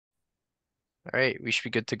All right, we should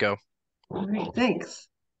be good to go. All right, thanks.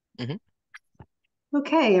 hmm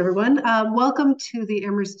Okay, everyone. Welcome to the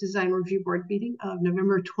Amherst Design Review Board meeting of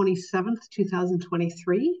November 27th,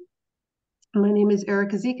 2023. My name is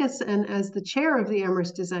Erica Zekas, and as the chair of the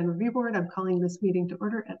Amherst Design Review Board, I'm calling this meeting to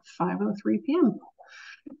order at 5:03 p.m.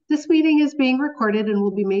 This meeting is being recorded and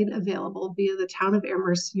will be made available via the Town of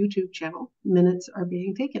Amherst YouTube channel. Minutes are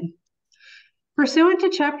being taken. Pursuant to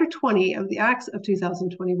Chapter 20 of the Acts of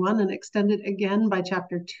 2021 and extended again by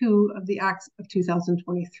Chapter 2 of the Acts of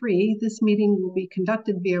 2023, this meeting will be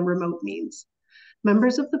conducted via remote means.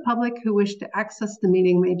 Members of the public who wish to access the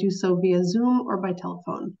meeting may do so via Zoom or by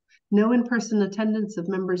telephone. No in-person attendance of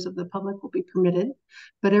members of the public will be permitted,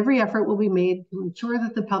 but every effort will be made to ensure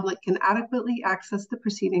that the public can adequately access the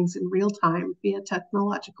proceedings in real time via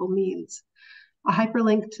technological means. A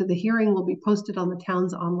hyperlink to the hearing will be posted on the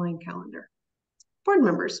town's online calendar. Board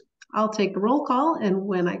members, I'll take a roll call, and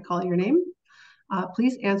when I call your name,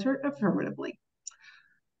 please answer affirmatively.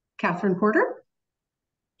 Catherine Porter.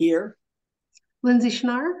 Here. Lindsay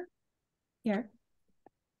Schnarr. Here.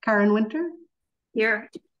 Karen Winter. Here.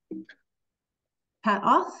 Pat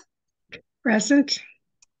Oth. Present.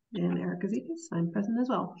 And Erica Zekas, I'm present as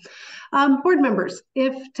well. Board members,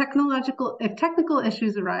 if technical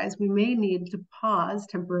issues arise, we may need to pause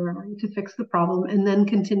temporarily to fix the problem and then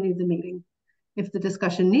continue the meeting. If the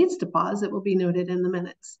discussion needs to pause, it will be noted in the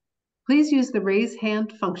minutes. Please use the raise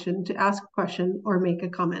hand function to ask a question or make a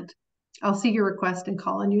comment. I'll see your request and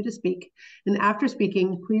call on you to speak. And after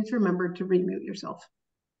speaking, please remember to remute yourself.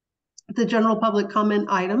 The general public comment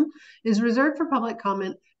item is reserved for public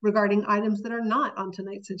comment regarding items that are not on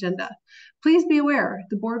tonight's agenda. Please be aware,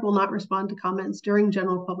 the board will not respond to comments during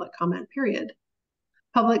general public comment period.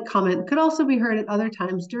 Public comment could also be heard at other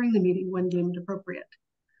times during the meeting when deemed appropriate.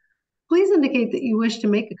 Please indicate that you wish to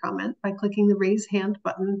make a comment by clicking the raise hand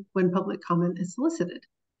button when public comment is solicited.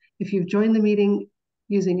 If you've joined the meeting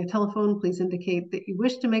using a telephone, please indicate that you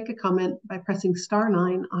wish to make a comment by pressing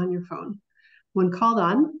 *9 on your phone. When called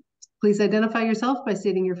on, please identify yourself by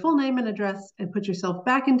stating your full name and address and put yourself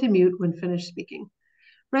back into mute when finished speaking.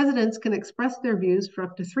 Residents can express their views for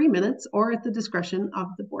up to 3 minutes or at the discretion of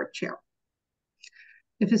the board chair.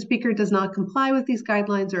 If a speaker does not comply with these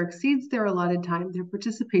guidelines or exceeds their allotted time, their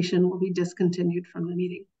participation will be discontinued from the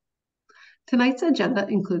meeting. Tonight's agenda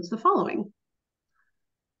includes the following.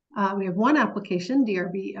 We have one application,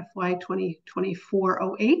 DRB FY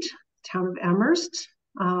 2024-08, Town of Amherst,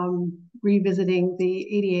 revisiting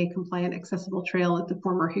the ADA compliant accessible trail at the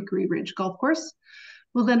former Hickory Ridge Golf Course.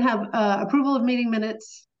 We'll then have approval of meeting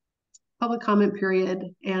minutes, public comment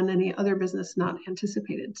period, and any other business not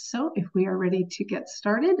anticipated. So if we are ready to get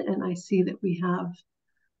started, and I see that we have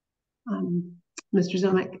Mr.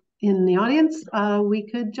 Zomek in the audience, we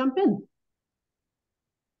could jump in.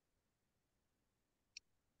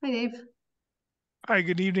 Hi, Dave. Hi,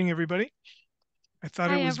 good evening, everybody. I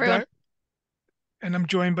thought Hi, it was everyone. better, and I'm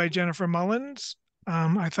joined by Jennifer Mullins.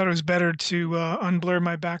 I thought it was better to unblur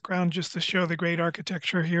my background just to show the great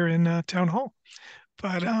architecture here in Town Hall.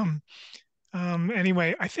 But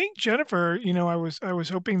anyway, I think Jennifer, I was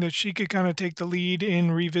hoping that she could kind of take the lead in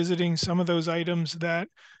revisiting some of those items that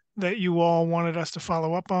you all wanted us to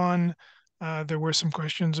follow up on. There were some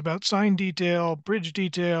questions about sign detail, bridge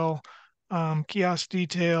detail, kiosk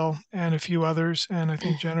detail, and a few others. And I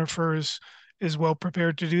think Jennifer is well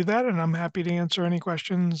prepared to do that. And I'm happy to answer any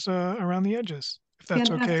questions around the edges, if that's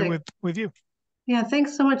okay with you. Yeah,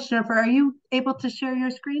 thanks so much, Jennifer. Are you able to share your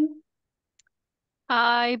screen?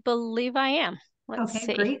 I believe I am. Let's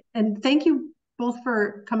see. Great. And thank you both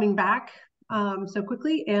for coming back so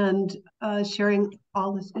quickly and sharing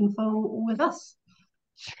all this info with us.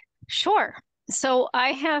 Sure. So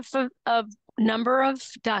I have a number of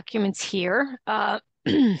documents here that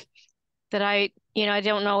I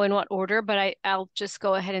don't know in what order, but I'll just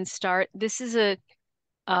go ahead and start. This is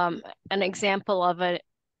an example of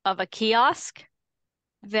a kiosk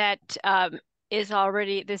that is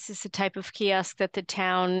already, this is the type of kiosk that the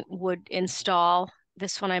town would install.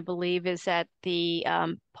 This one, I believe, is at the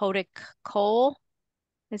Podic Coal.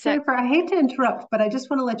 Jennifer, I hate to interrupt, but I just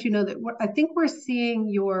want to let you know that I think we're seeing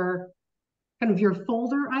your kind of your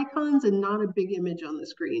folder icons and not a big image on the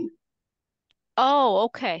screen. Oh,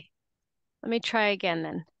 okay. Let me try again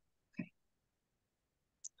then. Okay.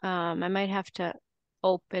 I might have to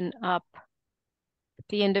open up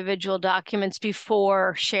the individual documents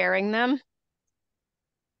before sharing them,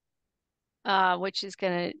 which is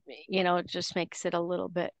gonna, it just makes it a little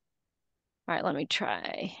bit. All right, let me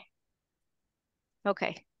try.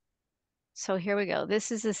 Okay. So here we go.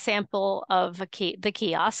 This is a sample of the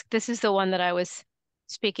kiosk. This is the one that I was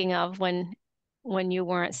speaking of when when you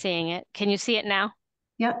weren't seeing it. Can you see it now?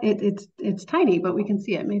 Yeah, it's tiny, but we can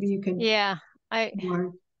see it. Maybe you could Yeah,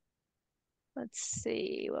 more. let's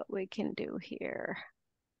see what we can do here.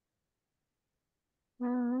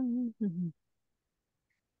 Mhm.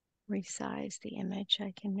 Resize the image.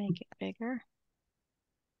 I can make it bigger.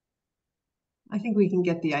 I think we can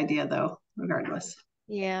get the idea though, regardless.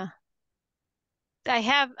 Yeah. I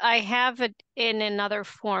have it in another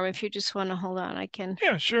form. If you just want to hold on, I can.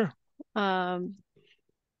 Yeah, sure. A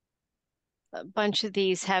bunch of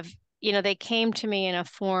these have, they came to me in a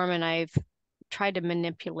form and I've tried to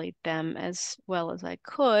manipulate them as well as I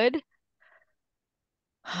could.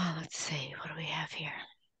 Let's see, what do we have here?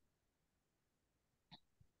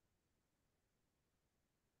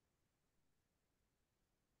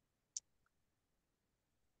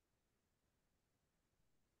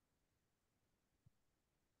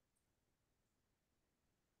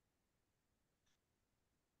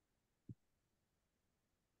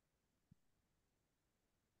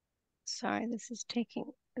 Sorry, this is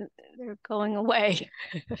they're going away.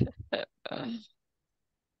 All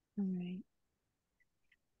right.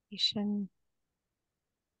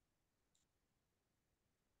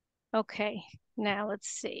 Okay, now let's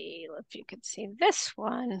see if you can see this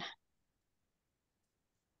one.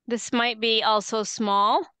 This might be also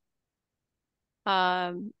small, but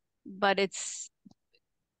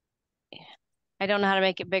I don't know how to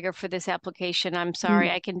make it bigger for this application. I'm sorry.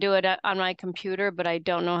 I can do it on my computer, but I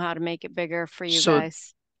don't know how to make it bigger for you So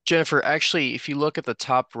guys. Jennifer, actually, if you look at the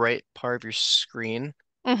top right part of your screen,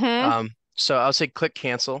 Mm-hmm. so I'll say click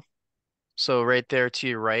cancel. So right there to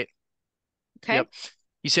your right. Okay. Yep.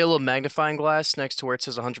 You see a little magnifying glass next to where it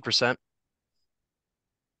says 100%?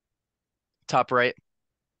 Top right.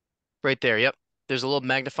 Right there. Yep. There's a little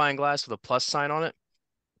magnifying glass with a plus sign on it.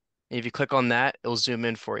 And if you click on that, it'll zoom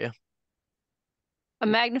in for you. A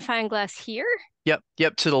magnifying glass here? Yep.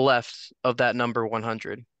 Yep. To the left of that number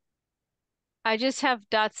 100. I just have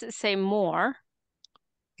dots that say more.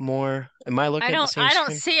 More. Am I looking at the same I don't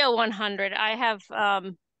screen? see a 100. I have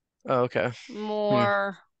Oh, okay.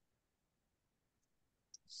 more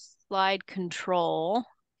slide control.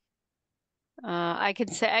 I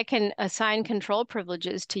can assign control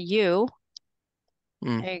privileges to you.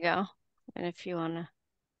 Hmm. There you go. And if you want to.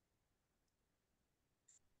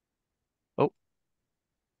 Oh,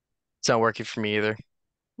 it's not working for me either.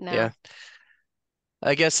 No. Yeah.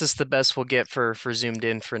 I guess it's the best we'll get for zoomed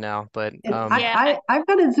in for now, but Yeah. I've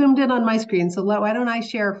got it zoomed in on my screen, so why don't I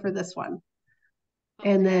share for this one?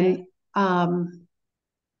 And then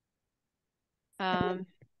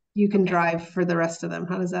you can drive for the rest of them.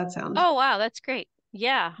 How does that sound? Oh, wow, that's great.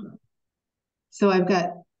 Yeah. So I've got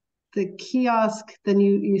the kiosk, then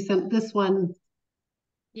you sent this one.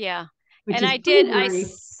 Yeah. Which And is I blurry.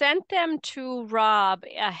 sent them to Rob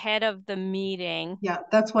ahead of the meeting. Yeah,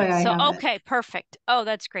 that's why I So, have it. okay, perfect. Oh,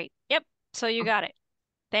 that's great. Yep. So you got it.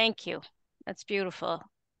 Thank you. That's beautiful.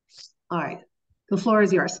 All right. The floor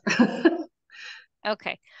is yours.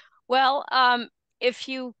 Okay. Well,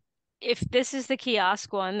 if this is the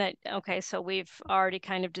kiosk one okay, so we've already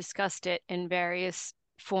kind of discussed it in various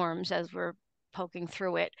forms as we're poking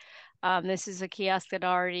through it. This is a kiosk that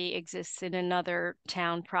already exists in another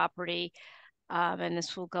town property, and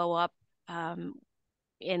this will go up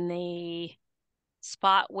in the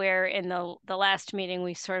spot where in the last meeting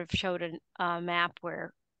we sort of showed a map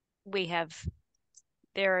where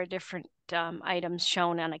there are different items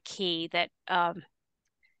shown on a key that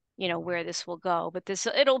where this will go, but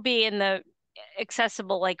it'll be in the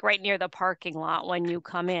accessible, like right near the parking lot when you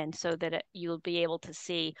come in, so that you'll be able to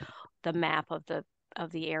see the map of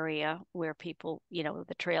the area where people,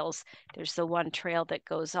 the trails. There's the one trail that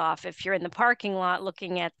goes off. If you're in the parking lot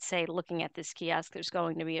looking at this kiosk, there's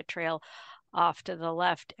going to be a trail off to the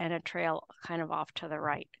left and a trail kind of off to the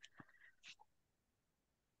right.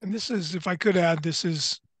 And this is, if I could add, this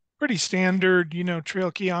is pretty standard,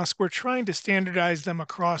 trail kiosk. We're trying to standardize them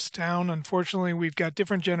across town. Unfortunately, we've got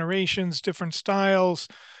different generations, different styles.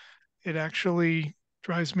 It actually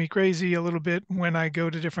drives me crazy a little bit when I go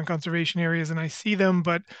to different conservation areas and I see them,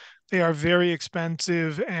 but they are very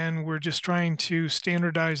expensive and we're just trying to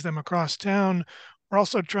standardize them across town. We're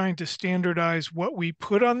also trying to standardize what we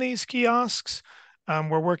put on these kiosks.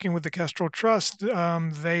 We're working with the Kestrel Trust.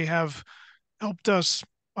 They have helped us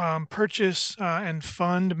purchase and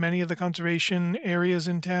fund many of the conservation areas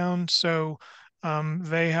in town. So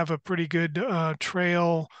they have a pretty good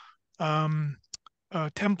trail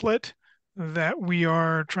template that we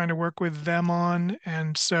are trying to work with them on.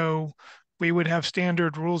 And so we would have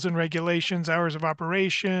standard rules and regulations, hours of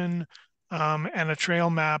operation, and a trail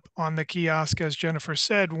map on the kiosk, as Jennifer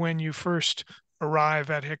said, when you first arrive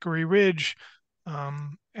at Hickory Ridge.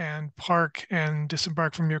 and park and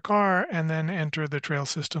disembark from your car and then enter the trail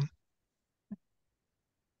system.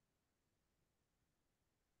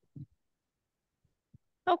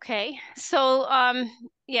 Okay, so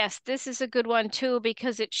yes, this is a good one too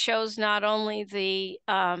because it shows not only the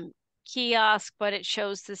kiosk, but it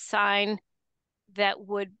shows the sign that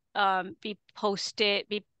would be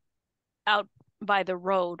out by the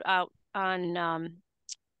road out on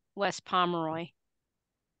West Pomeroy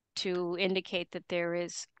to indicate that there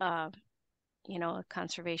is you know, a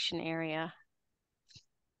conservation area.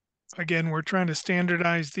 Again, we're trying to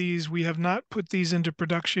standardize these. We have not put these into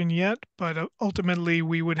production yet, but ultimately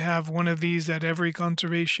we would have one of these at every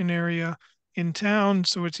conservation area in town,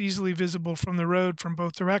 so it's easily visible from the road from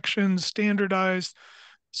both directions, standardized,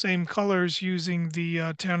 same colors using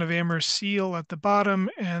the Town of Amherst seal at the bottom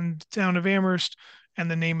and Town of Amherst and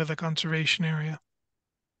the name of the conservation area.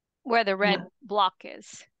 Where the red block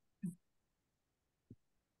is.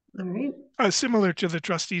 All right. Similar to the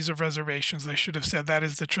Trustees of Reservations, I should have said that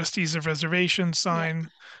is the Trustees of Reservations sign,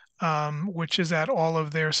 which is at all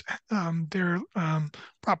of their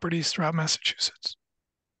properties throughout Massachusetts.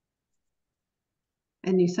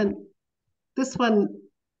 And you sent this one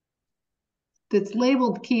that's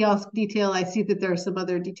labeled kiosk detail. I see that there are some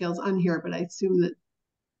other details on here, but I assume that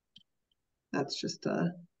that's just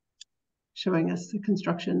showing us the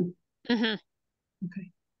construction. Mm-hmm.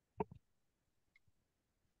 Okay.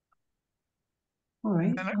 All right.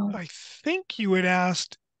 And I think you had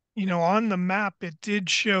asked, you know, on the map, it did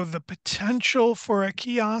show the potential for a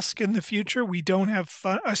kiosk in the future. We don't have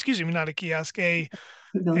excuse me, not a kiosk, a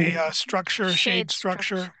structure, a shade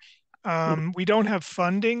structure. We don't have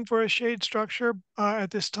funding for a shade structure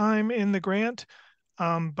at this time in the grant,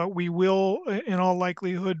 but we will, in all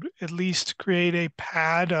likelihood, at least create a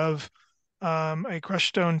pad of a crushed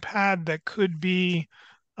stone pad that could be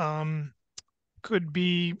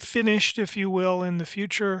finished, if you will, in the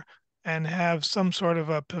future and have some sort of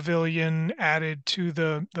a pavilion added to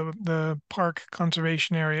the park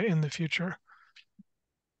conservation area in the future.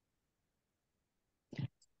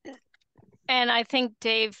 And I think,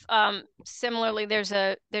 Dave, similarly, there's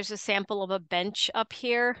a sample of a bench up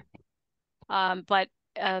here, but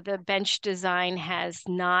the bench design has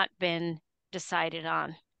not been decided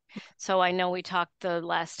on. So I know we talked the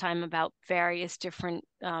last time about various different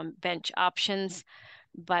bench options,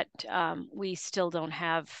 but we still don't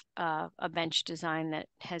have a bench design that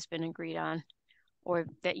has been agreed on, or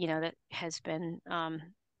that, you know, that has been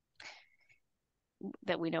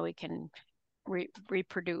that we know we can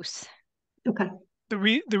reproduce. Okay.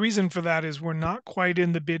 The reason for that is we're not quite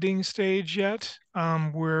in the bidding stage yet.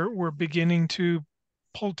 We're beginning to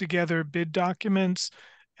pull together bid documents,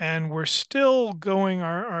 and we're still going.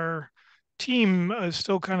 Our team is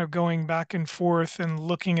still kind of going back and forth and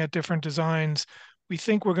looking at different designs. We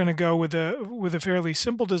think we're going to go with a fairly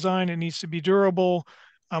simple design. It needs to be durable.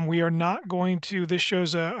 We are not going to. This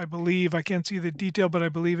shows I believe, I can't see the detail, but I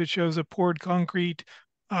believe it shows a poured concrete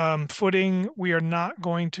footing. We are not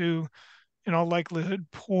going to, in all likelihood,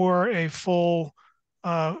 pour a full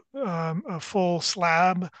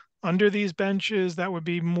slab under these benches. That would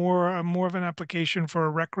be more of an application for a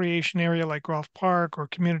recreation area like Groff Park or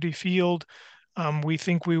community field. We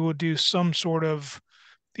think we will do some sort of,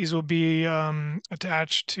 these will be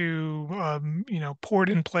attached to, you know, poured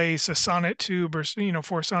in place, a sonnet tube, or, you know,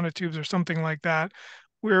 4 sonnet tubes or something like that.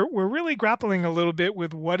 We're really grappling a little bit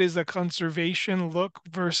with what is a conservation look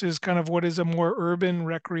versus kind of what is a more urban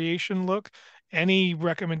recreation look. Any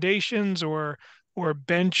recommendations or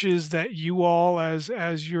benches that you all, as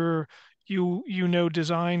you know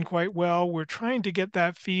design quite well? We're trying to get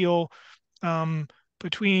that feel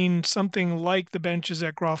between something like the benches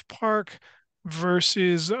at Groff Park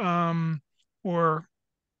versus or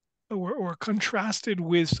contrasted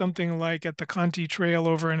with something like at the Conti Trail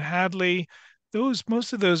over in Hadley.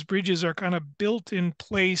 Most of those bridges are kind of built in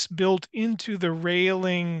place, built into the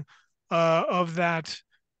railing of that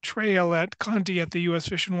trail at Conti at the U.S.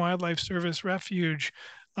 Fish and Wildlife Service Refuge.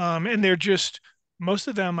 And they're just, most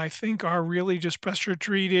of them, I think, are really just pressure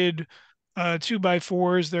treated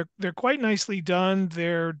 2x4s. They're quite nicely done.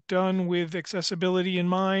 They're done with accessibility in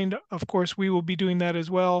mind. Of course, we will be doing that as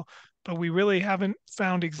well, but we really haven't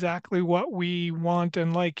found exactly what we want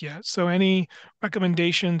and like yet. So any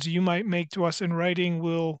recommendations you might make to us in writing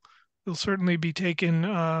will certainly be taken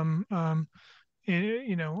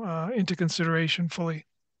into consideration fully.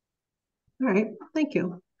 All right, thank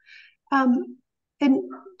you. And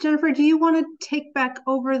Jennifer, do you want to take back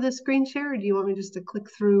over the screen share, or do you want me just to click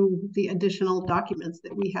through the additional documents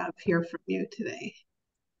that we have here from you today?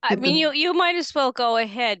 I mean, you might as well go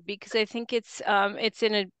ahead because I think it's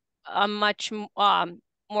in a much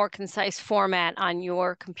more concise format on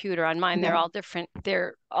your computer. On mine, they're Yeah. all different.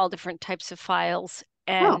 They're all different types of files.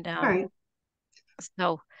 Oh, And all right.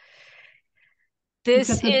 so You've this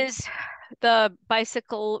got the is the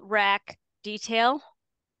bicycle rack detail.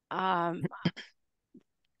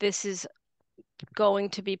 This is going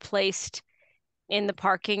to be placed in the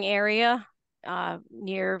parking area,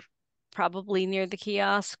 probably near the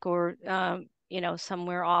kiosk, or you know,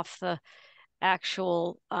 somewhere off the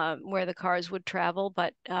actual where the cars would travel,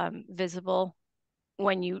 but visible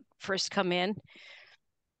when you first come in.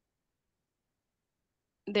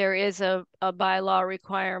 There is a bylaw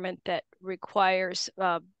requirement that requires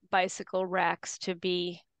bicycle racks to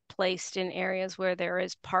be placed in areas where there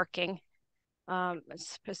is parking, a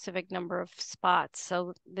specific number of spots.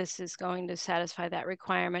 So this is going to satisfy that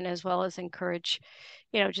requirement, as well as encourage,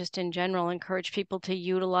 you know, just in general, encourage people to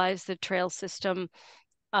utilize the trail system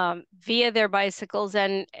via their bicycles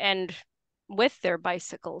and with their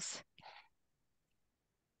bicycles.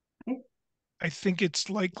 I think it's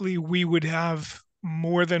likely we would have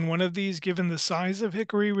more than one of these given the size of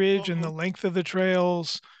Hickory Ridge and the length of the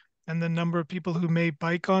trails and the number of people who may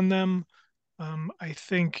bike on them. I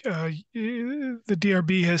think the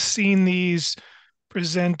DRB has seen these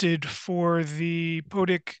presented for the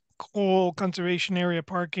Podic Coal Conservation Area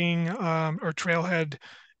parking or trailhead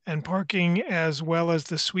and parking, as well as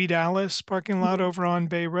the Sweet Alice parking lot over on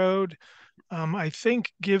Bay Road. I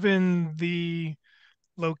think given the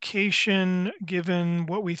location, given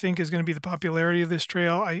what we think is going to be the popularity of this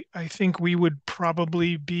trail, I think we would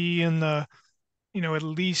probably be in the, you know, at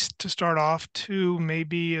least to start off 2,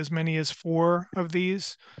 maybe as many as 4 of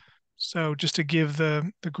these. So just to give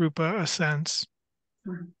the group a sense.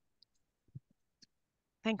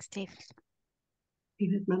 Thanks, Steve.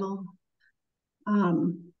 David Middle.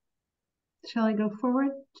 Shall I go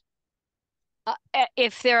forward?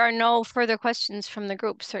 If there are no further questions from the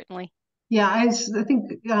group, certainly. Yeah, I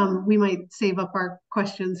think we might save up our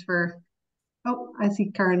questions for. Oh, I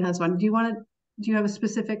see Karen has one. Do you have a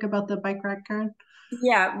specific about the bike rack, Karen?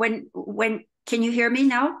 Yeah, when can you hear me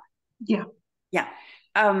now? Yeah. Yeah.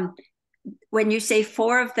 When you say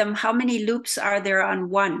 4 of them, how many loops are there on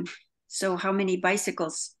one? So how many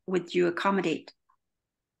bicycles would you accommodate?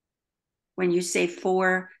 When you say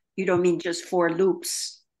 4, you don't mean just 4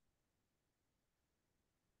 loops.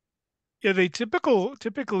 Yeah, they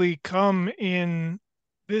typically come in,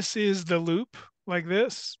 this is the loop like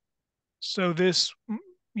this. So this,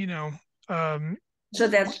 you know, so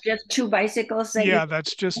that's just 2 bicycles that yeah,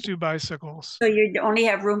 that's just 2 bicycles. So you only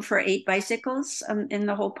have room for 8 bicycles in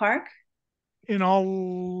the whole park? In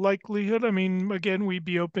all likelihood, I mean, again, we'd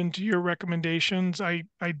be open to your recommendations. I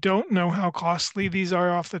don't know how costly these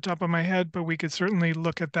are off the top of my head, but we could certainly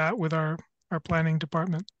look at that with our planning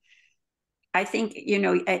department. I think, you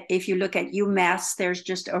know, if you look at UMass, there's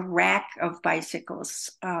just a rack of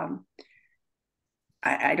bicycles.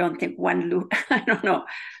 I don't think one loop, I don't know.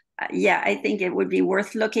 Yeah, I think it would be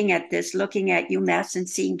worth looking at UMass and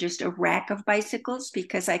seeing just a rack of bicycles,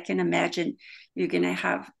 because I can imagine you're going to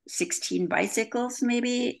have 16 bicycles,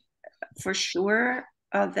 maybe, for sure,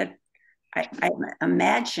 that I'm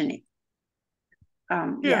imagining.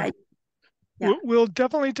 Yeah. We'll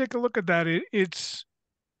definitely take a look at that. It's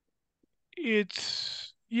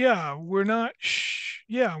yeah, we're not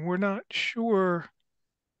sure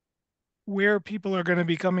where people are going to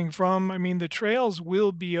be coming from. I mean, the trails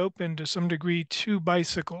will be open to some degree to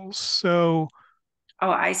bicycles. So oh,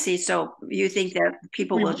 I see. So you think that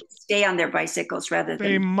people will just stay on their bicycles rather than...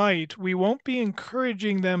 They might. We won't be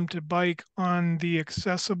encouraging them to bike on the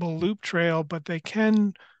accessible loop trail, but they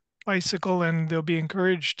can bicycle, and they'll be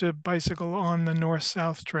encouraged to bicycle on the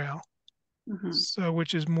north-south trail. So,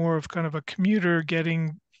 which is more of kind of a commuter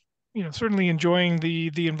getting, you know, certainly enjoying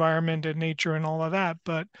the environment and nature and all of that,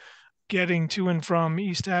 but getting to and from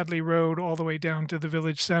East Hadley Road all the way down to the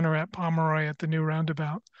village center at Pomeroy at the new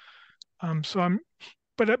roundabout.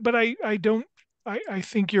 But I don't. I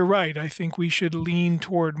think you're right. I think we should lean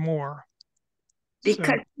toward more.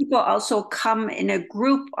 Because people also come in a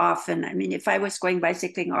group often. I mean, if I was going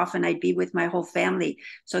bicycling often, I'd be with my whole family.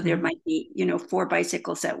 So there might be, you know, 4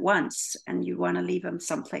 bicycles at once, and you want to leave them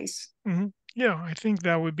someplace. Yeah, I think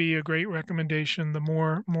that would be a great recommendation. The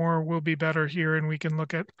more will be better here, and we can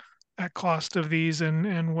look at cost of these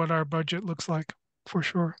and what our budget looks like for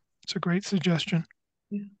sure. It's a great suggestion.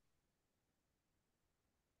 Yeah.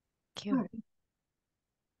 Thank you.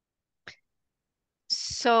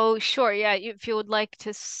 So sure, yeah, if you would like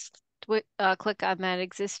to click on that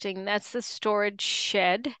existing, that's the storage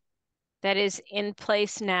shed that is in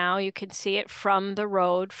place now. You can see it from the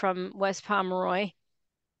road from West Pomeroy.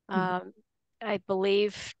 I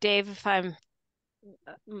believe, Dave, if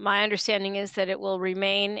my understanding is that it will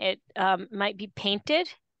remain, it might be painted.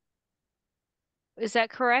 Is that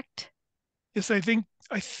correct? Yes, I think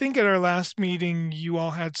at our last meeting you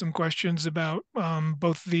all had some questions about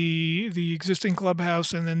both the existing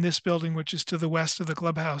clubhouse and then this building, which is to the west of the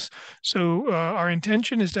clubhouse. So our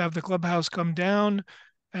intention is to have the clubhouse come down.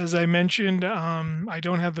 As I mentioned, I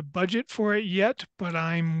don't have the budget for it yet, but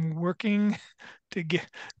I'm working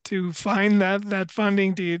to find that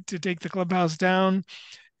funding to take the clubhouse down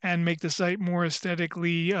and make the site more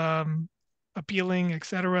aesthetically appealing, et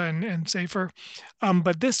cetera, and safer.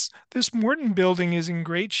 But this Morton building is in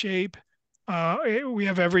great shape. We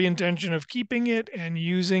have every intention of keeping it and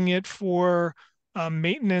using it for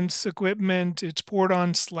maintenance equipment. It's poured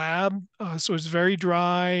on slab, so it's very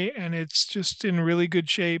dry and it's just in really good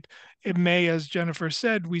shape. It may, as Jennifer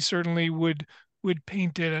said, we certainly would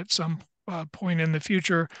paint it at some point in the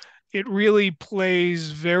future. It really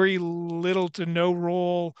plays very little to no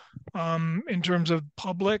role in terms of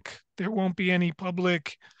public. There won't be any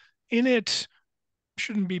public in it,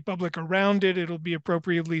 shouldn't be public around it. It'll be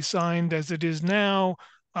appropriately signed as it is now.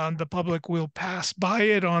 The public will pass by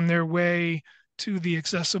it on their way to the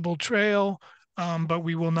accessible trail, but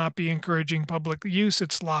we will not be encouraging public use.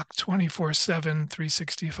 It's locked 24/7,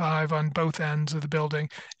 365 on both ends of the building.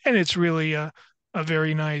 And it's really a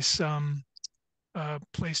very nice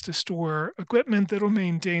place to store equipment that'll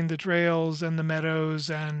maintain the trails and the meadows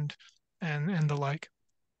and the like.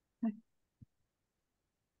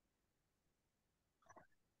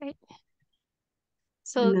 Right.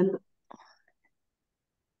 So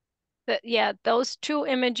yeah, those two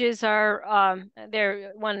images are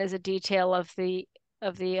there. One is a detail of the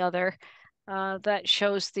other that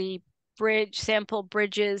shows the bridge, sample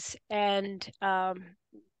bridges, and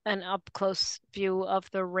an up close view of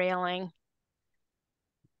the railing.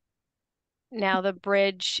 Now the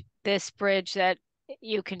bridge, this bridge that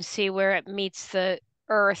you can see where it meets the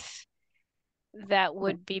earth, that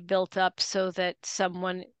would be built up so that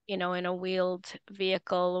someone, in a wheeled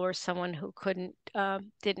vehicle or someone who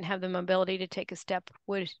didn't have the mobility to take a step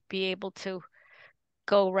would be able to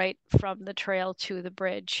go right from the trail to the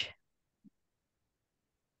bridge.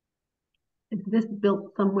 Is this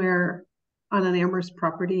built somewhere on an Amherst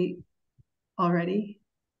property already?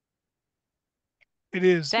 It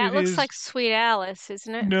is. That looks like Sweet Alice,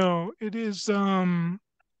 isn't it? No, it is in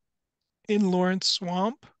Lawrence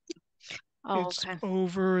Swamp. Oh, it's okay.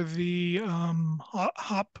 over the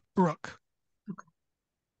Hop Brook. Okay.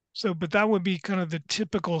 So, but that would be kind of the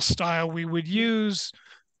typical style we would use.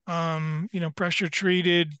 Pressure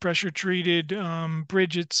treated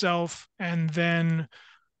bridge itself, and then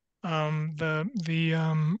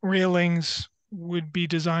the railings would be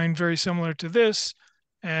designed very similar to this.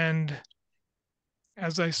 And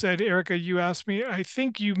as I said, Erica, you asked me, I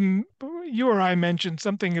think you or I mentioned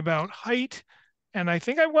something about height, and I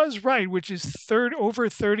think I was right, which is over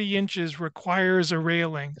 30 inches requires a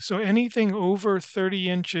railing. So anything over 30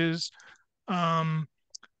 inches,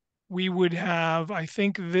 we would have, I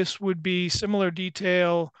think this would be similar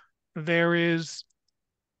detail. There is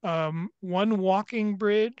one walking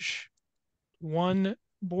bridge, one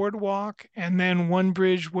boardwalk, and then one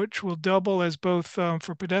bridge which will double as both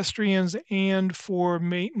for pedestrians and for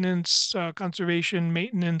maintenance, conservation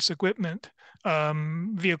maintenance equipment,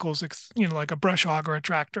 vehicles, like a brush hog or a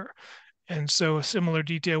tractor. And so a similar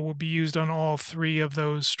detail will be used on all three of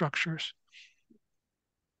those structures.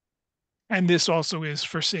 And this also is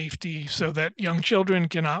for safety so that young children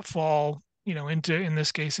cannot fall, in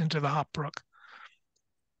this case, into the Hop Brook.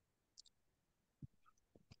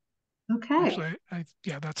 Okay. Actually,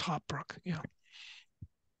 yeah, that's Hop Brook. Yeah.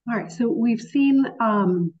 All right. So we've seen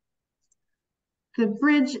the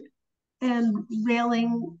bridge and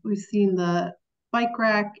railing. We've seen the bike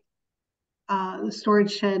rack, the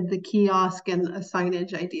storage shed, the kiosk, and a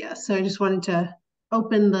signage idea. So I just wanted to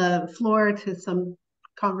open the floor to some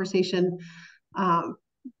conversation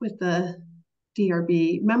with the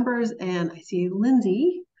DRB members. And I see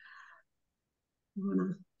Lindsay. You want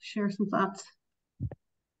to share some thoughts?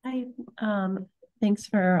 Hi, thanks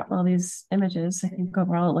for all these images. I think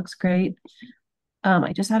overall it looks great.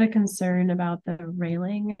 I just had a concern about the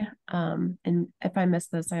railing, and if I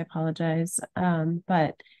missed this, I apologize.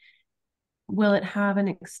 But will it have an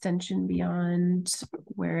extension beyond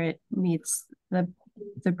where it meets the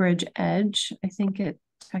bridge edge? I think it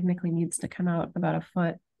technically needs to come out about a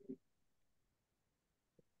foot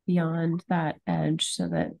beyond that edge so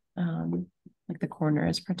that like the corner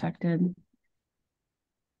is protected.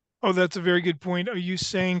 Oh, that's a very good point. Are you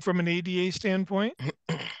saying from an ADA standpoint?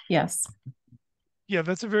 Yes. Yeah,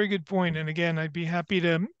 that's a very good point. And again, I'd be happy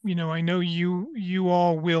to, I know you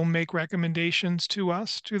all will make recommendations to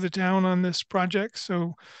us, to the town on this project.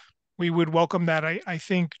 So we would welcome that. I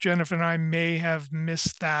think Jennifer and I may have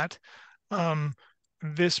missed that.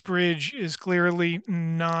 This bridge is clearly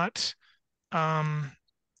not,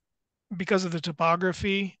 because of the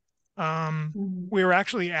topography. We're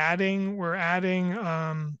adding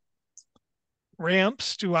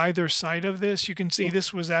ramps to either side of this. You can see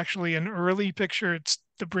this was actually an early picture.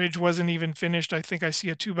 The bridge wasn't even finished. I think I see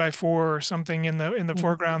a 2x4 or something in the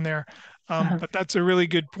foreground there. But that's a really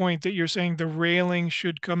good point that you're saying the railing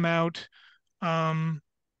should come out a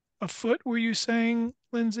foot. Were you saying,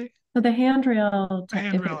 Lindsay? So the handrail, A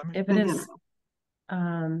handrail. if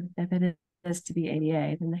it is to be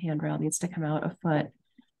ADA, then the handrail needs to come out a foot.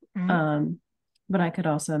 But I could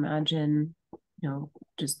also imagine,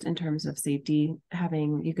 just in terms of safety,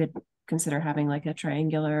 you could consider having like a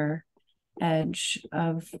triangular edge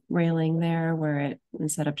of railing there where it,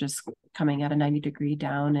 instead of just coming at a 90-degree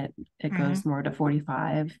down, it goes more to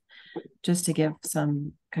 45, just to give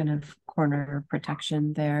some kind of corner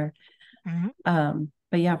protection there.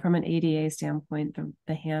 But yeah, from an ADA standpoint,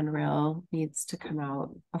 the handrail needs to come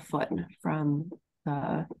out a foot from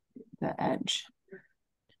the edge.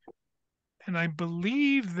 And I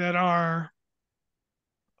believe that our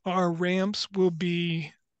ramps will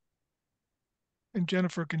be, and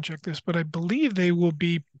Jennifer can check this, but I believe they will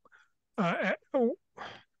be, I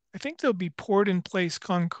think they'll be poured in place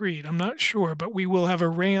concrete. I'm not sure, but we will have a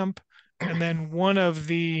ramp, and then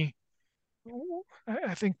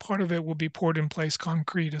I think part of it will be poured in place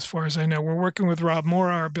concrete, as far as I know. We're working with Rob Moore,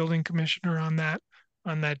 our building commissioner, on that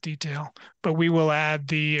detail, but we will add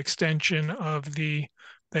the extension of the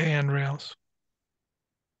handrails.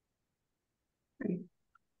 Great.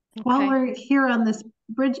 While we're here on this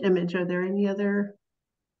bridge image, are there any other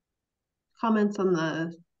comments on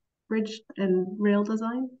the bridge and rail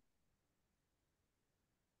design?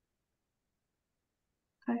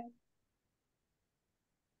 Okay.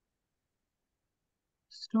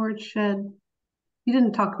 Storage shed. You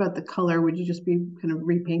didn't talk about the color. Would you just be kind of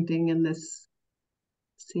repainting in this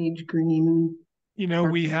sage green?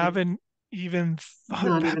 We haven't even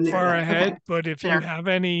thought that far ahead, but if you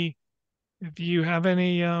have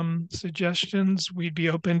any suggestions, we'd be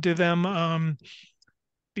open to them.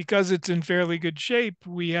 Because it's in fairly good shape,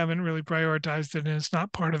 we haven't really prioritized it, and it's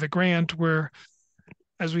not part of the grant.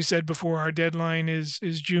 As we said before, our deadline is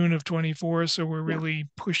June of 24, so we're really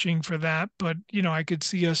pushing for that. But I could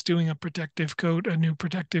see us doing a new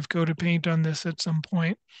protective coat of paint on this at some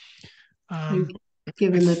point.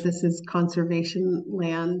 Given that this is conservation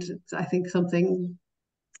land, I think something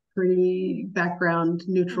pretty background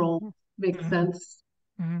neutral makes sense.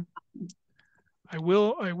 I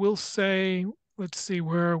will say, let's see,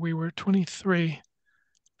 where we were 23.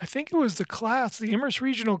 I think it was the Amherst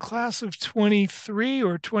Regional class of 23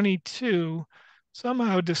 or 22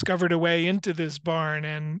 somehow discovered a way into this barn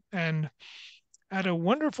and had a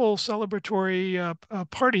wonderful celebratory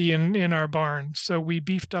party in our barn. So we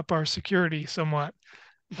beefed up our security somewhat.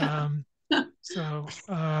 So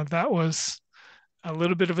that was a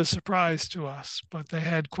little bit of a surprise to us, but they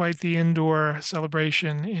had quite the indoor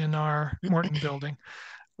celebration in our Morton building.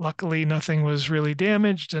 Luckily, nothing was really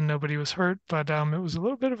damaged and nobody was hurt, but it was a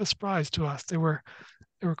little bit of a surprise to us. They were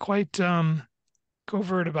quite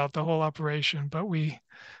covert about the whole operation, but we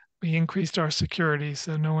increased our security,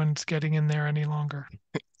 so no one's getting in there any longer.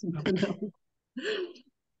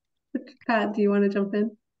 Pat, do you want to jump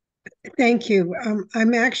in? Thank you. I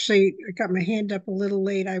got my hand up a little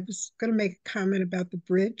late. I was going to make a comment about the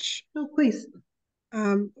bridge. Oh, please.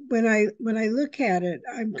 When I look at it,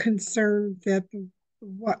 I'm concerned that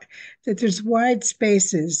there's wide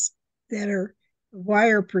spaces that are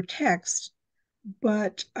wire protects,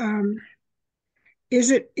 but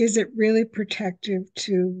is it really protective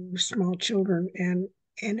to small children and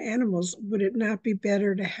animals? Would it not be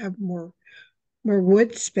better to have more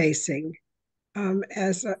wood spacing?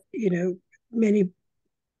 As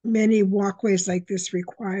many walkways like this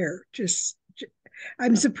require.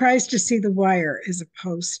 I'm surprised to see the wire as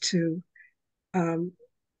opposed to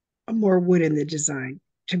more wood in the design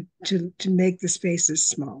to make the spaces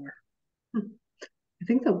smaller. I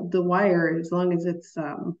think the wire, as long as it's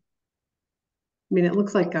it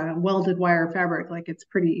looks like a welded wire fabric, like it's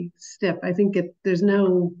pretty stiff. I think there's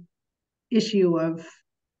no issue of.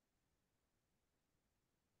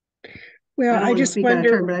 Well, I just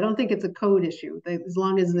wonder, but I don't think it's a code issue. As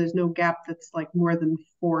long as there's no gap that's like more than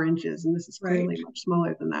 4 inches, and this is clearly much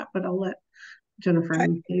smaller than that. But I'll let Jennifer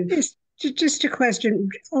and Dave. Just a question,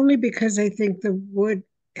 only because I think the wood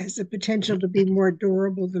has the potential to be more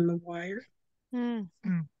durable than the wire. Mm.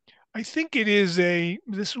 I think it is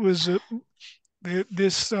this was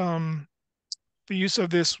this the use of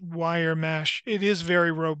this wire mesh. It is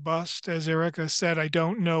very robust. As Erica said, I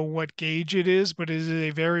don't know what gauge it is, but it is a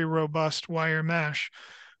very robust wire mesh.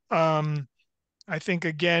 I think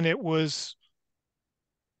again, it was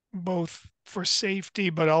both for safety,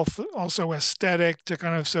 but also aesthetic to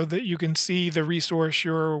kind of so that you can see the resource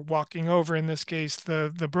you're walking over, in this case,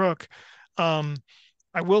 the brook.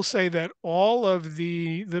 I will say that all of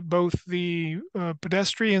both the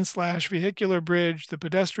pedestrian slash vehicular bridge, the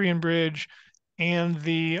pedestrian bridge, and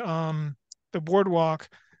the boardwalk,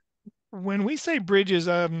 when we say bridges,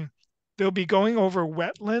 they'll be going over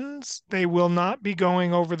wetlands. They will not be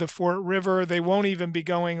going over the Fort River. They won't even be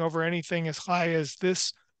going over anything as high as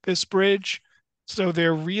this bridge. So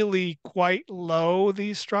they're really quite low,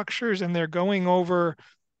 these structures, and they're going over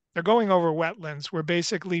wetlands. We're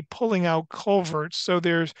basically pulling out culverts. So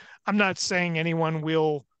I'm not saying anyone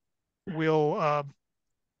will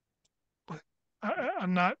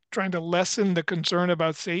I'm not trying to lessen the concern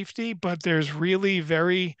about safety, but there's really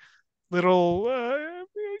very little,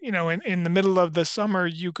 in the middle of the summer,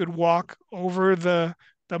 you could walk over the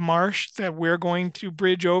marsh that we're going to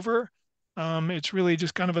bridge over. It's really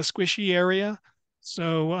just kind of a squishy area.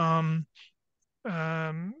 So,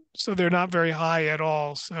 so they're not very high at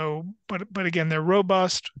all. So, but again, they're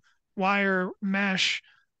robust wire mesh,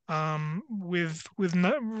 with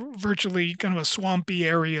virtually kind of a swampy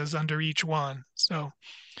areas under each one. So,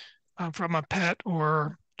 from a pet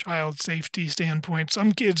or child safety standpoint,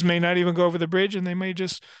 some kids may not even go over the bridge, and they may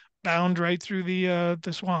just bound right through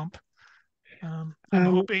the swamp. I'm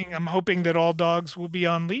hoping that all dogs will be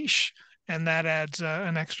on leash, and that adds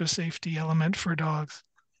an extra safety element for dogs.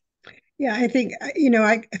 Yeah, I think,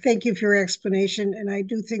 I thank you for your explanation. And I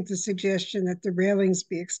do think the suggestion that the railings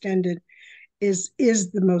be extended is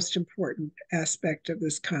the most important aspect of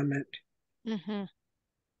this comment. Mm-hmm.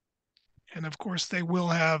 And of course, they will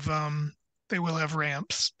have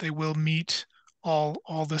ramps. They will meet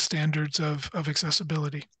all the standards of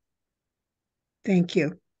accessibility. Thank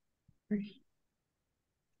you.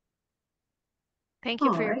 Thank you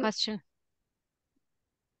All for your right. question.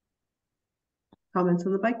 Comments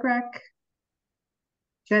on the bike rack?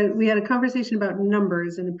 We had a conversation about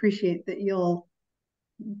numbers, and appreciate that you'll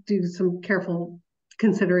do some careful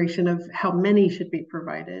consideration of how many should be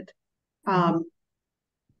provided.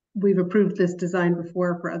 We've approved this design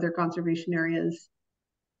before for other conservation areas.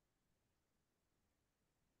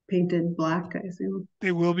 Painted black, I assume.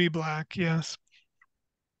 They will be black, yes.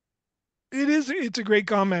 It's a great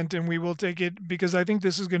comment, and we will take it, because I think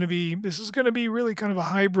this is going to be really kind of a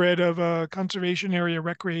hybrid of a conservation area,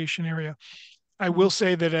 recreation area. I will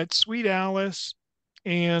say that at Sweet Alice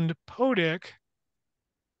and Podick,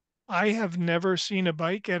 I have never seen a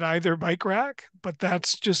bike at either bike rack, but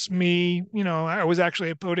that's just me. I was actually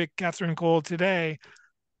at Podick Catherine Cole today.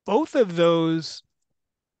 Both of those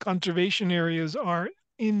conservation areas are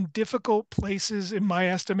in difficult places, in my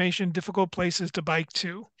estimation, difficult places to bike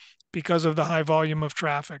to because of the high volume of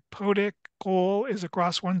traffic. Podick Cole is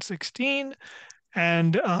across 116,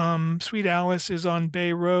 and Sweet Alice is on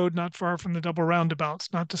Bay Road, not far from the double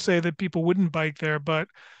roundabouts. Not to say that people wouldn't bike there, but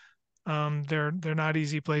they're not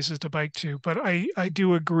easy places to bike to. But I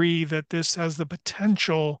do agree that this has the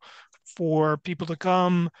potential for people to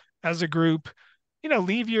come as a group,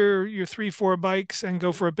 leave your 3-4 bikes and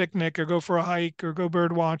go for a picnic, or go for a hike, or go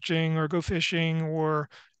bird watching, or go fishing, or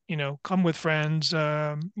come with friends.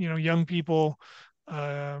 Young people,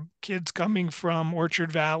 kids coming from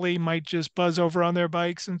Orchard Valley might just buzz over on their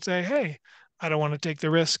bikes and say, "Hey, I don't want to take the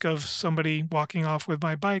risk of somebody walking off with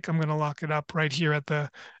my bike. I'm going to lock it up right here at the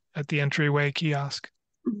entryway kiosk."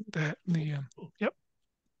 Yep.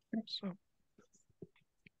 So.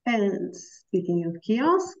 And speaking of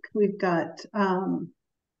kiosk, we've got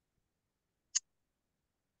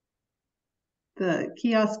the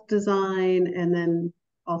kiosk design, and then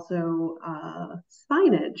also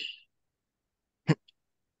signage.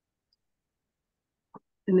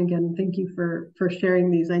 And again, thank you for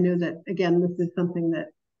sharing these. I know that, again, this is something that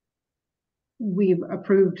we've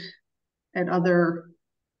approved at other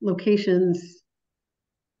locations.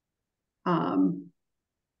 And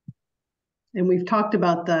we've talked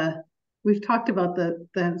about the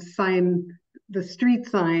sign, the street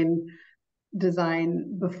sign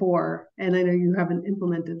design before, and I know you haven't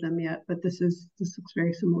implemented them yet, but this looks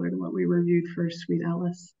very similar to what we reviewed for Sweet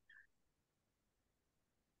Alice.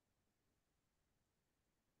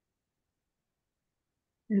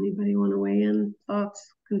 Anybody want to weigh in?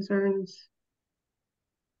 Thoughts, concerns?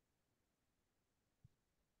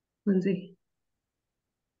 Lindsay?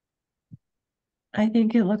 I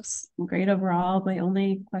think it looks great overall. My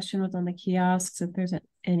only question was on the kiosks, if there's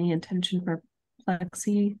any intention for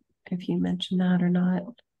plexi, if you mentioned that or not.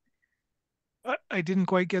 I didn't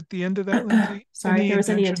quite get the end of that, Lindsay. Sorry, if there was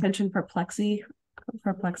any intention for plexiglass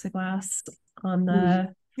on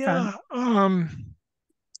the front. Yeah,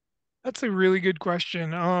 that's a really good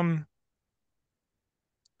question.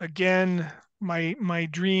 Again, my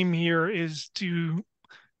dream here is to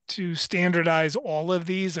standardize all of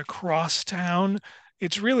these across town.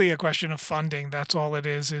 It's really a question of funding. That's all it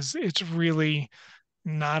is it's really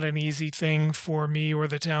not an easy thing for me or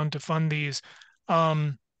the town to fund these.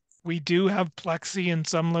 We do have plexi in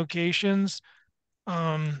some locations.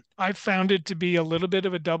 I've found it to be a little bit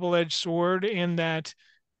of a double-edged sword in that,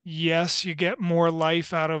 yes, you get more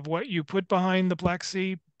life out of what you put behind the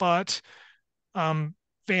plexi, but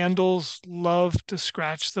vandals love to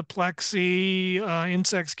scratch the plexi.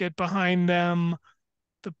 Insects get behind them.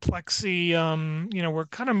 The plexi, we're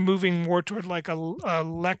kind of moving more toward like a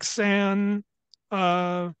Lexan,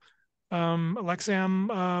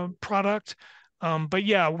 Lexam product. But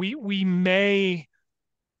yeah, we may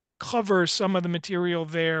cover some of the material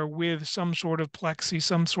there with some sort of plexi,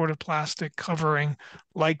 some sort of plastic covering,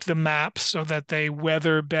 like the maps, so that they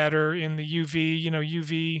weather better in the UV.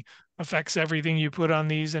 UV affects everything you put on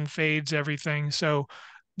these and fades everything. So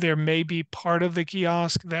there may be part of the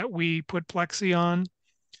kiosk that we put plexi on.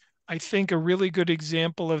 I think a really good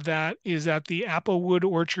example of that is at the Applewood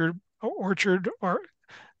Orchard, or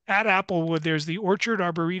at Applewood, there's the Orchard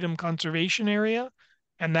Arboretum Conservation Area,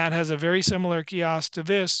 and that has a very similar kiosk to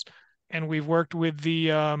this. And we've worked with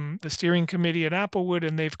the steering committee at Applewood,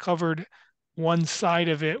 and they've covered one side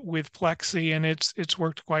of it with plexi, and it's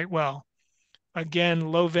worked quite well.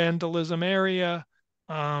 Again, low vandalism area.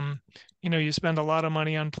 You spend a lot of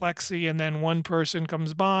money on plexi, and then one person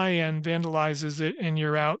comes by and vandalizes it, and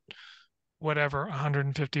you're out whatever,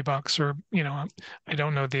 $150, or I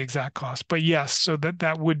don't know the exact cost, but yes, so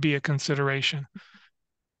that would be a consideration.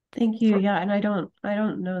 Thank you. Yeah, and I don't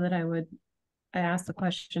know that I asked the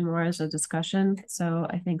question more as a discussion, so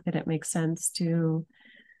I think that it makes sense to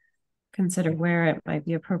consider where it might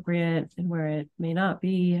be appropriate and where it may not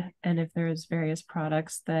be, and if there's various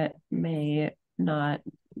products that may not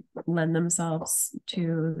lend themselves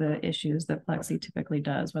to the issues that plexi typically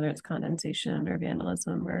does, whether it's condensation or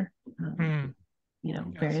vandalism or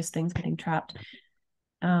various things getting trapped.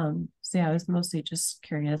 So yeah, I was mostly just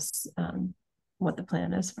curious what the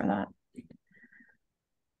plan is for that.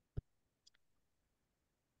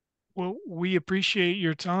 Well, we appreciate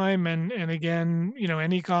your time, and again,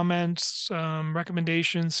 any comments,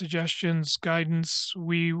 recommendations, suggestions, guidance,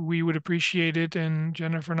 we would appreciate it. And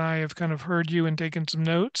Jennifer and I have kind of heard you and taken some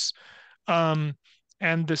notes. And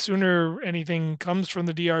the sooner anything comes from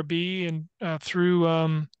the DRB and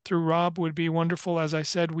through Rob would be wonderful. As I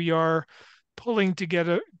said, we are pulling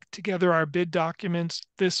together our bid documents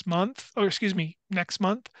this month, or excuse me, next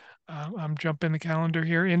month. I'm jumping the calendar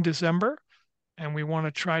here, in December. And we want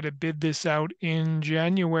to try to bid this out in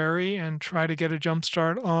January and try to get a jump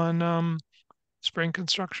start on spring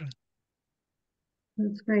construction.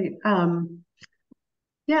 That's great.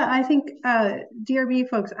 Yeah, I think DRB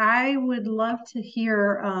folks, I would love to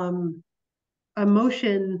hear a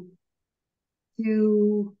motion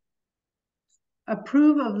to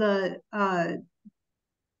approve of the I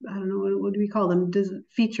don't know, what do we call them?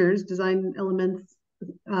 Features, design elements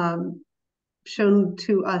shown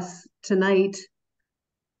to us tonight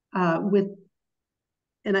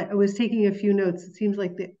and I was taking a few notes. It seems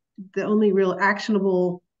like the only real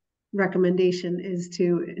actionable recommendation is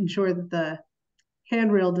to ensure that the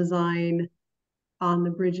handrail design on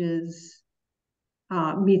the bridges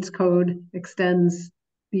meets code, extends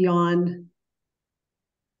beyond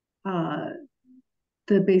the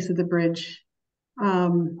base of the bridge by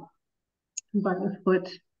a foot.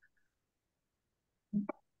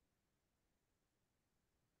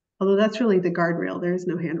 Although that's really the guardrail, there is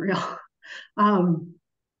no handrail.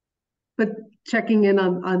 But checking in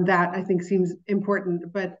on that, I think, seems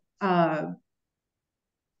important. But I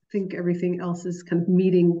think everything else is kind of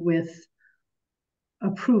meeting with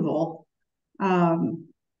approval. Everything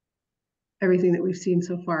that we've seen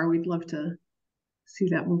so far, we'd love to see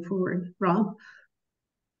that move forward. Rob?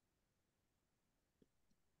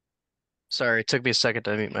 Sorry, it took me a second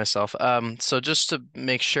to mute myself. So just to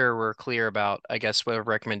make sure we're clear about, I guess, what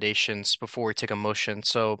recommendations before we take a motion.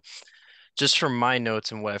 So just from my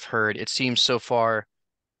notes and what I've heard, it seems so far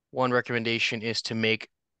one recommendation is to make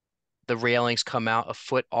the railings come out a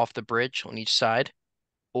foot off the bridge on each side.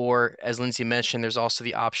 Or as Lindsay mentioned, there's also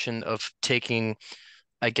the option of taking,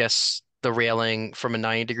 I guess, the railing from a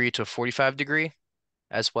 90 degree to a 45 degree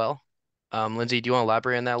as well. Lindsay, do you want to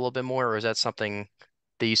elaborate on that a little bit more, or is that something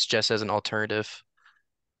that you suggest as an alternative?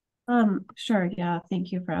 Sure. Yeah.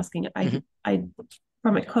 Thank you for asking. Mhm. I,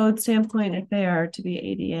 from a code standpoint, if they are to be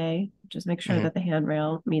ADA, just make sure Mhm. that the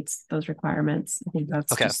handrail meets those requirements. I think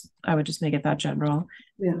that's Okay. I would just make it that general.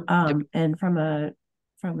 Yeah. And from a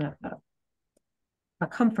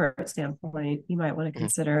comfort standpoint, you might want to Mhm.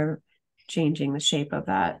 consider changing the shape of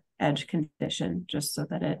that edge condition just so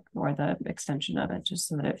that it, or the extension of it, just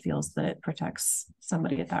so that it feels that it protects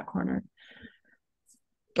somebody at that corner.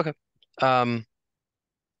 Okay.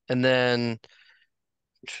 And then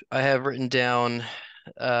I have written down,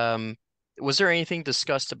 was there anything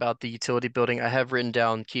discussed about the utility building? I have written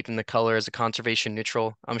down keeping the color as a conservation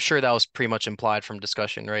neutral. I'm sure that was pretty much implied from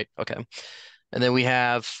discussion, right? Okay. And then we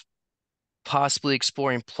have possibly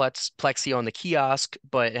exploring plexi on the kiosk,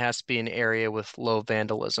 but it has to be an area with low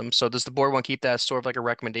vandalism. So does the board want to keep that as sort of like a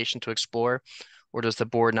recommendation to explore, or does the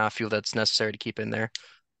board not feel that's necessary to keep in there?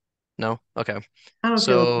 No? Okay. I don't feel it's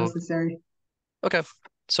So, necessary. okay.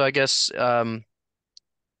 So I guess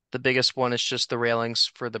the biggest one is just the railings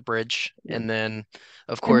for the bridge. Yeah. And then,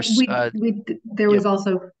 of And course, there yep, was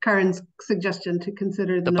also Karen's suggestion to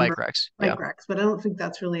consider the the number bike racks. of Yeah. bike racks, but I don't think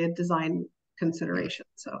that's really a design consideration.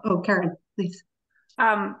 So, oh, Karen, please.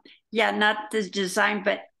 Yeah, not the design,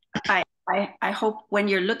 but I hope when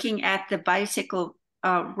you're looking at the bicycle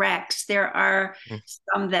racks, there are Mhm.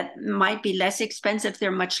 some that might be less expensive.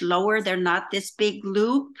 They're much lower. They're not this big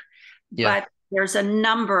loop, Yeah. but there's a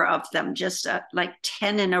number of them, just like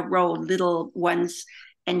 10 in a row, little ones,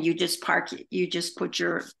 and you just park it. You just put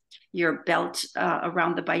your belt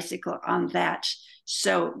around the bicycle on that.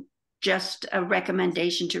 So just a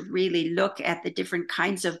recommendation to really look at the different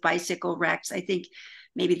kinds of bicycle racks. I think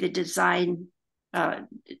maybe the design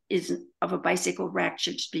isn't of a bicycle rack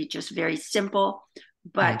should be just very simple,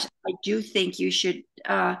 but I do think you should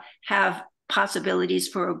have possibilities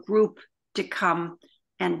for a group to come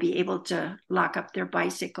and be able to lock up their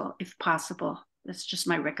bicycle if possible. That's just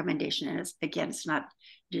my recommendation. And it's, again, it's not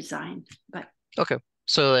design, but Okay.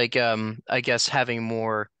 So like I guess having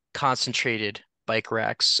more concentrated bike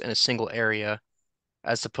racks in a single area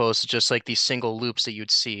as opposed to just like these single loops that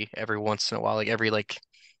you'd see every once in a while, like every like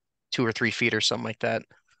 2 or 3 feet or something like that.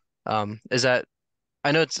 Is that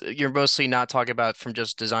I know it's you're mostly not talking about from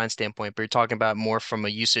just design standpoint, but you're talking about more from a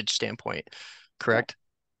usage standpoint, yeah, correct?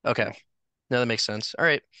 Okay. yeah. No, that makes sense. All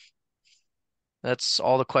right. That's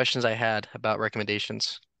all the questions I had about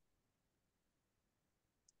recommendations.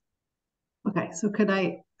 Okay, so could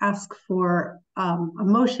I ask for a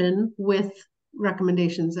motion with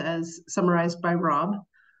recommendations as summarized by Rob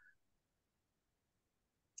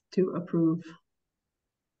to approve?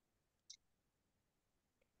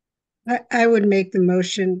 I would make the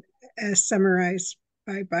motion as summarized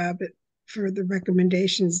by Bob for the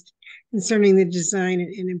recommendations concerning the design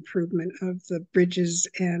and improvement of the bridges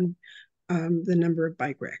and the number of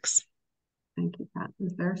bike racks. Thank you, Pat.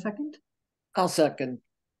 Is there a second? I'll second.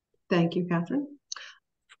 Thank you, Catherine.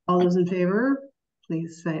 All those in favor,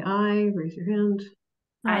 please say aye. Raise your hand.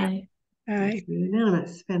 Aye. Aye.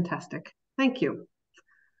 Unanimous. Fantastic. Thank you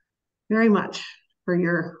very much for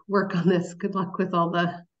your work on this. Good luck with all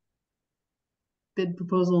the bid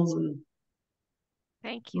proposals and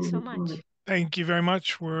Thank you so much. Thank you very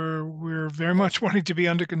much. We're very much wanting to be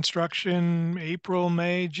under construction April,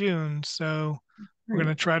 May, June. So we're going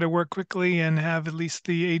to try to work quickly and have at least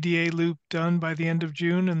the ADA loop done by the end of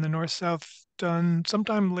June and the north-south done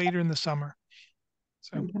sometime later in the summer.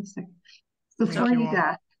 So fantastic. thank Before you you all.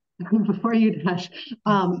 dash, before you dash,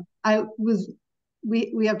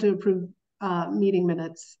 we have to approve meeting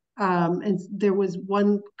minutes. And there was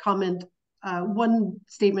one comment, one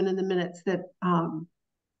statement in the minutes that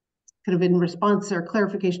kind of in response or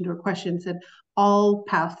clarification to a question said all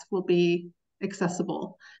paths will be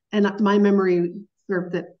accessible. And my memory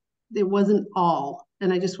served that it wasn't all.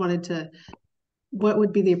 And I just wanted to, what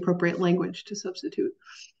would be the appropriate language to substitute?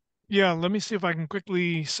 Yeah, let me see if I can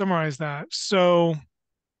quickly summarize that. So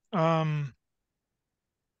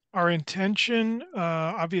our intention,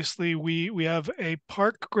 obviously, we have a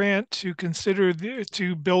park grant to consider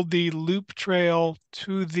to build the loop trail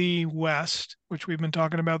to the west, which we've been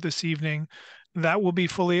talking about this evening. That will be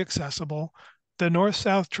fully accessible. The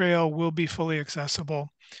north-south trail will be fully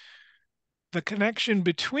accessible. The connection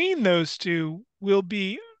between those two will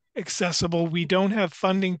be accessible. We don't have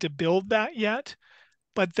funding to build that yet,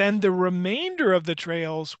 but then the remainder of the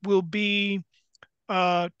trails will be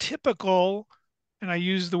typical, and I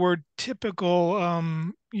use the word typical,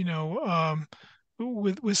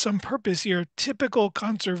 with some purpose here, typical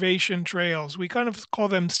conservation trails. We kind of call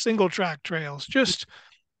them single track trails, just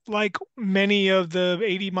like many of the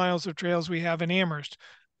 80 miles of trails we have in Amherst,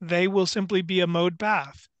 they will simply be a mode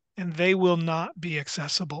path and they will not be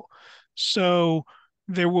accessible. So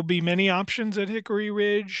there will be many options at Hickory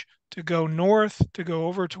Ridge to go north, to go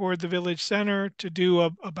over toward the village center, to do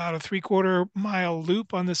about a 3/4 mile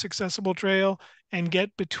loop on this accessible trail and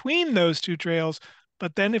get between those two trails.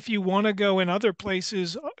 But then if you want to go in other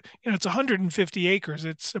places, it's 150 acres.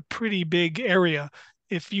 It's a pretty big area.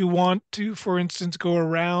 If you want to, for instance, go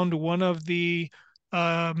around one of the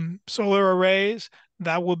solar arrays,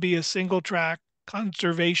 that will be a single track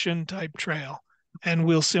conservation type trail and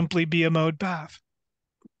will simply be a mode path.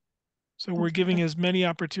 So we're giving as many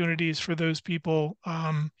opportunities for those people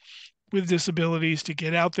with disabilities to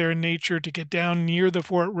get out there in nature, to get down near the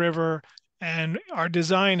Fort River. And our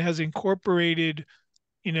design has incorporated,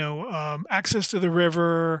 access to the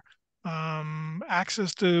river,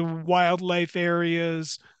 access to wildlife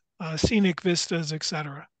areas, scenic vistas,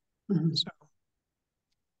 etc. Mhm. So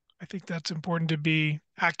I think that's important to be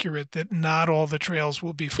accurate that not all the trails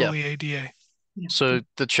will be fully ADA. Yeah. So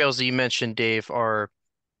the trails that you mentioned, Dave, are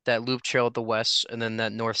that loop trail at the west and then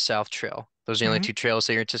that north-south trail. Those are the only Mhm. two trails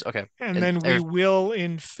that you're just okay. And then we will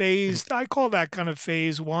in phase, I call that kind of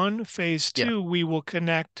phase 1. Phase Yeah. 2, we will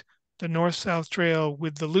connect the north-south trail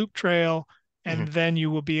with the loop trail, and then you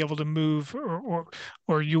will be able to move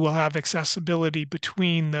or you will have accessibility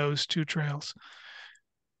between those two trails.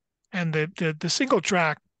 And the single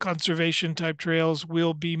track conservation type trails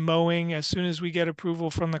will be mowing as soon as we get approval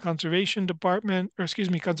from the conservation department, or excuse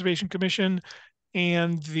me, Conservation Commission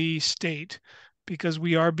and the state, because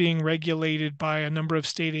we are being regulated by a number of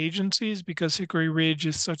state agencies because Hickory Ridge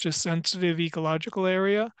is such a sensitive ecological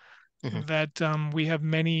area that we have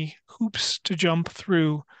many hoops to jump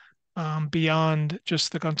through beyond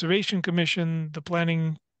just the Conservation Commission, the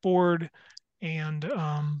Planning Board, and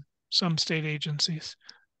some state agencies.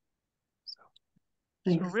 So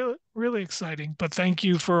Thanks. really, really exciting. But thank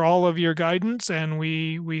you for all of your guidance, and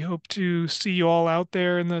we hope to see you all out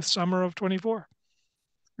there in the summer of 24.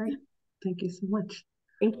 Great. Thank you so much.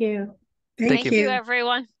 Thank you. Thank Thank you,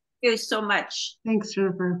 everyone. Thank you so much. Thanks,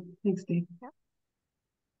 Jennifer. Thanks, Dave.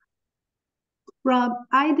 Rob,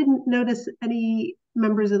 I didn't notice any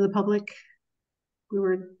members of the public. We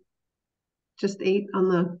were just 8 on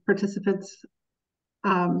the participants.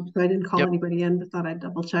 So I didn't call anybody in, but thought I'd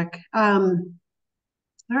double check. All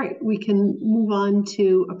right, we can move on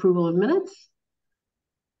to approval of minutes.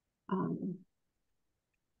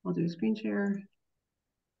 I'll do a screen share.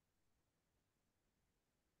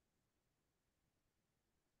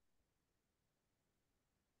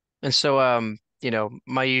 And so,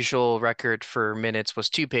 my usual record for minutes was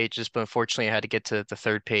 2 pages, but unfortunately I had to get to the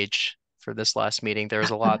 3rd page for this last meeting. There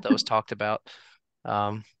was a lot that was talked about.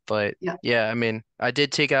 But yeah, I mean, I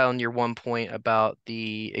did take out on your one point about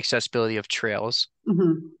the accessibility of trails.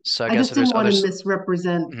 So I guess just if there's didn't want to others,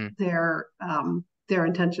 misrepresent their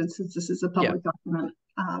intentions since this is a public document.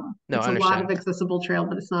 No, it's I a lot of understand. accessible trail,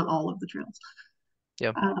 but it's not all of the trails.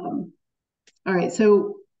 Yep. All right,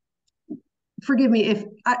 so forgive me if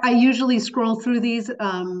I usually scroll through these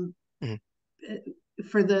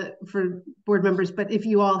for board members, but if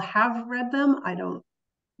you all have read them, I don't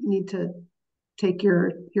need to take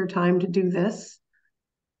your time to do this.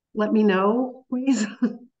 Let me know, please,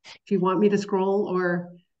 if you want me to scroll or.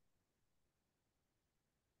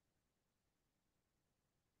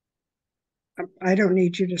 I don't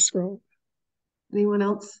need you to scroll. Anyone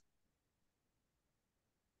else?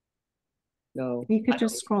 No. You could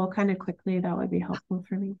just scroll kind of quickly. That would be helpful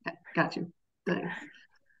for me. Got you. Thanks.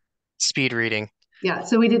 Speed reading. Yeah,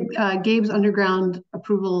 so we did Gabe's Underground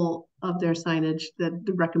approval of their signage.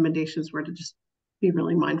 The recommendations were to just be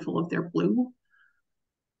really mindful of their blue.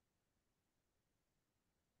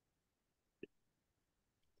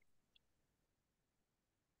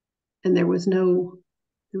 And there was no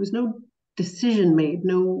decision made,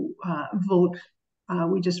 no vote.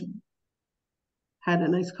 We just had a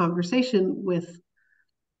nice conversation with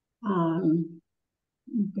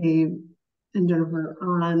Dave and Jennifer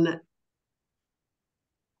on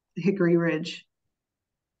Hickory Ridge.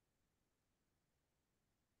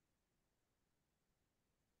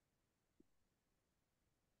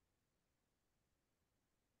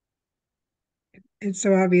 And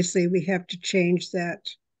so obviously we have to change that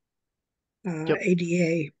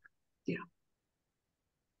ADA. Yeah.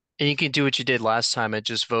 And you can do what you did last time and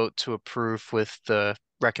just vote to approve with the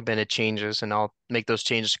recommended changes, and I'll make those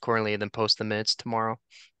changes accordingly and then post the minutes tomorrow.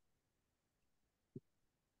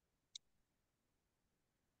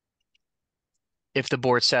 If the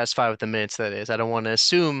board's satisfied with the minutes, that is. I don't want to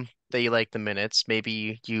assume that you like the minutes.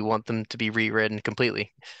 Maybe you want them to be rewritten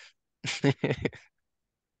completely.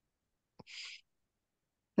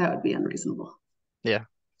 That would be unreasonable. Yeah.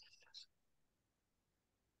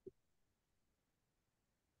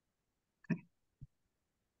 Okay.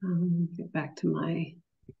 Get back to my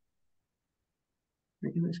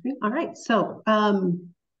regular screen. All right, so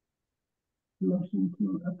motion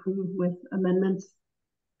to approve with amendments.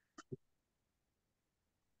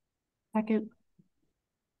 Second.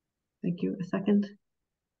 Thank you. A second.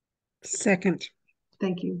 Second.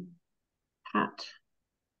 Thank you, Pat.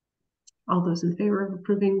 All those in favor of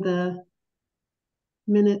approving the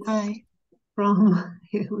minutes Aye. from,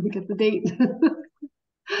 let me get the date.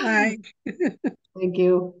 Aye. Thank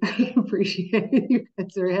you. I appreciate it. You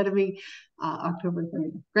guys are ahead of me. October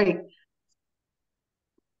 30th. Great.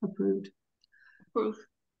 Approved. Approved.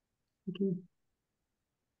 Thank you.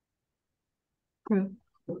 Approved.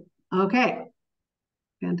 Okay.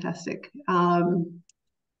 Fantastic.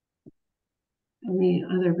 Any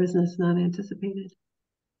other business not anticipated?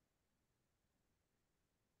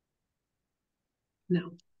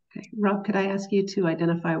 No. Okay. Rob, could I ask you to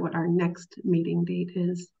identify what our next meeting date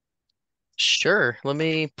is? Sure. Let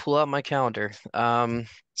me pull out my calendar.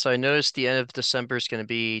 So I noticed the end of December is going to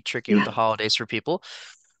be tricky with the holidays for people.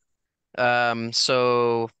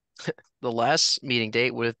 So the last meeting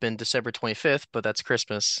date would have been December 25th, but that's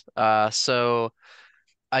Christmas. So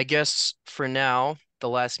I guess for now, the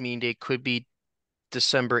last meeting date could be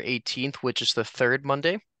December 18th, which is the third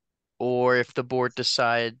Monday. Or if the board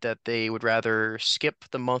decide that they would rather skip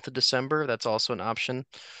the month of December, that's also an option.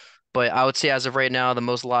 But I would say as of right now, the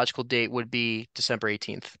most logical date would be December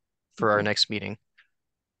 18th for our next meeting,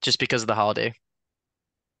 just because of the holiday.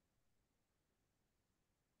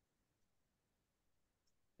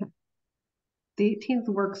 The 18th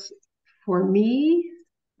works for me.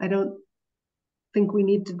 I don't think we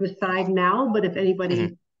need to decide now, but if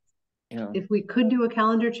anybody, if we could do a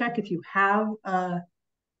calendar check, if you have a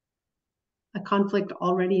conflict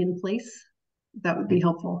already in place, that would be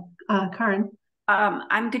helpful. Karen?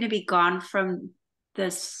 I'm going to be gone from the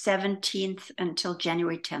 17th until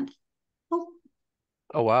January 10th.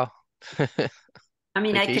 Oh, wow. I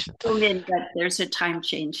mean, Vacation. I can zoom in, but there's a time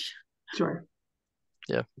change. Sure.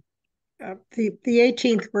 Yeah. The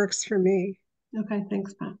 18th works for me. Okay,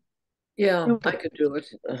 thanks, Pat. Yeah, I could do it.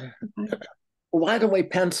 Okay. Why don't we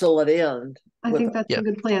pencil it in? I think that's a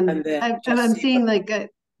good plan. and then And just I'm see seeing like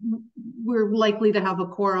we're likely to have a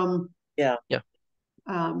quorum. Yeah. Yeah.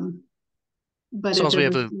 But As long as we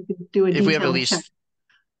have a, we could do a if we have at detailed least, check.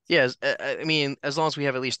 yeah, I mean, as long as we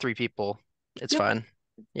have at least 3 people, it's fine.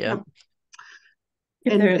 Yeah.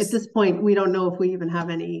 And at this point, we don't know if we even have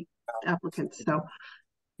any applicants. So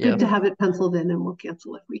good to have it penciled in, and we'll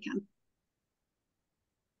cancel if we can.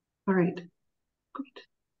 All right. Great.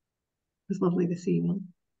 It was lovely to see you.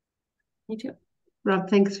 You too. Rob,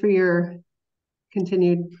 thanks for your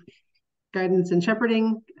continued guidance and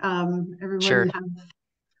shepherding. Everyone have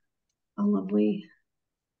a lovely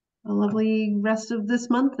rest of this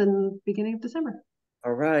month and beginning of December.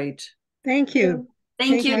 All right. Thank you.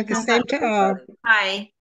 Thank you. The same to all. Bye.